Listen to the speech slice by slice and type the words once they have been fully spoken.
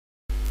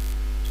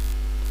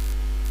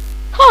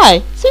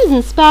Hi,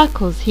 Susan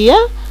Sparkles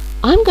here.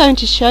 I'm going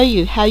to show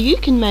you how you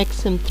can make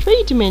some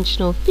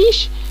three-dimensional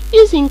fish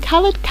using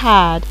coloured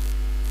card.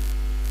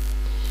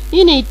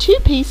 You need 2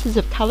 pieces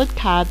of coloured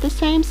card the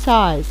same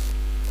size.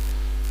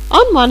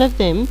 On one of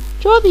them,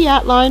 draw the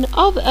outline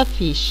of a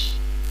fish.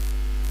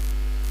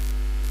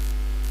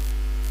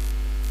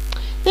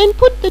 Then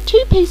put the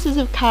 2 pieces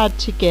of card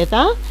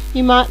together.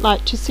 You might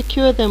like to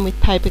secure them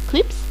with paper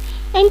clips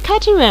and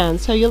cut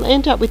around so you'll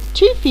end up with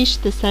 2 fish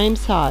the same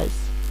size.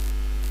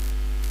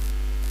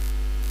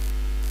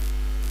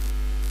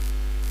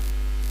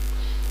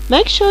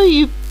 Make sure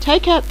you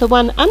take out the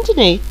one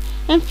underneath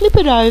and flip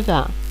it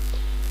over.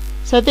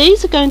 So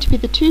these are going to be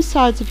the 2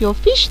 sides of your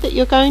fish that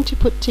you're going to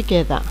put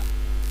together.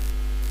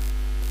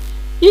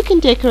 You can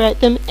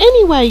decorate them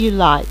any way you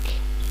like.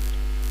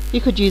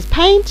 You could use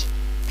paint,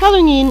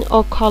 colouring in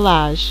or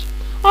collage.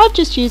 I've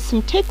just used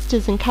some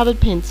textures and coloured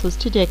pencils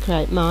to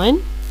decorate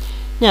mine.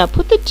 Now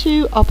put the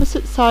 2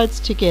 opposite sides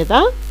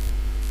together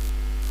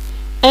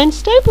and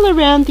staple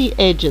around the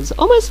edges,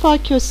 almost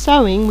like you're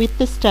sewing with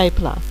the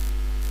stapler.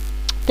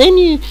 Then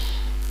you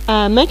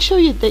make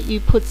sure that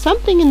you put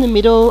something in the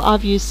middle.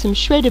 I've used some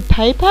shredded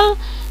paper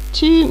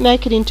to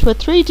make it into a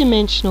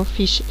 3-dimensional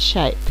fish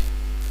shape.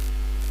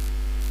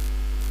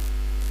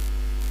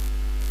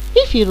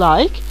 If you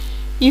like,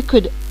 you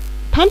could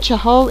punch a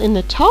hole in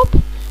the top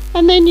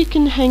and then you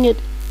can hang it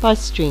by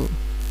string.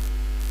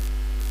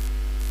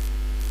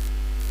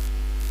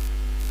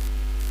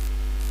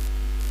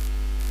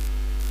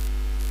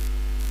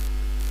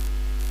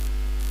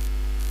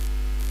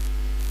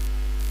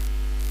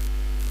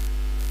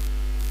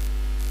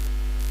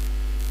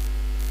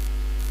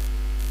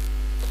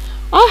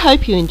 I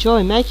hope you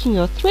enjoy making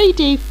your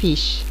 3D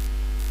fish.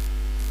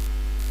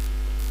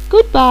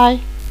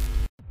 Goodbye.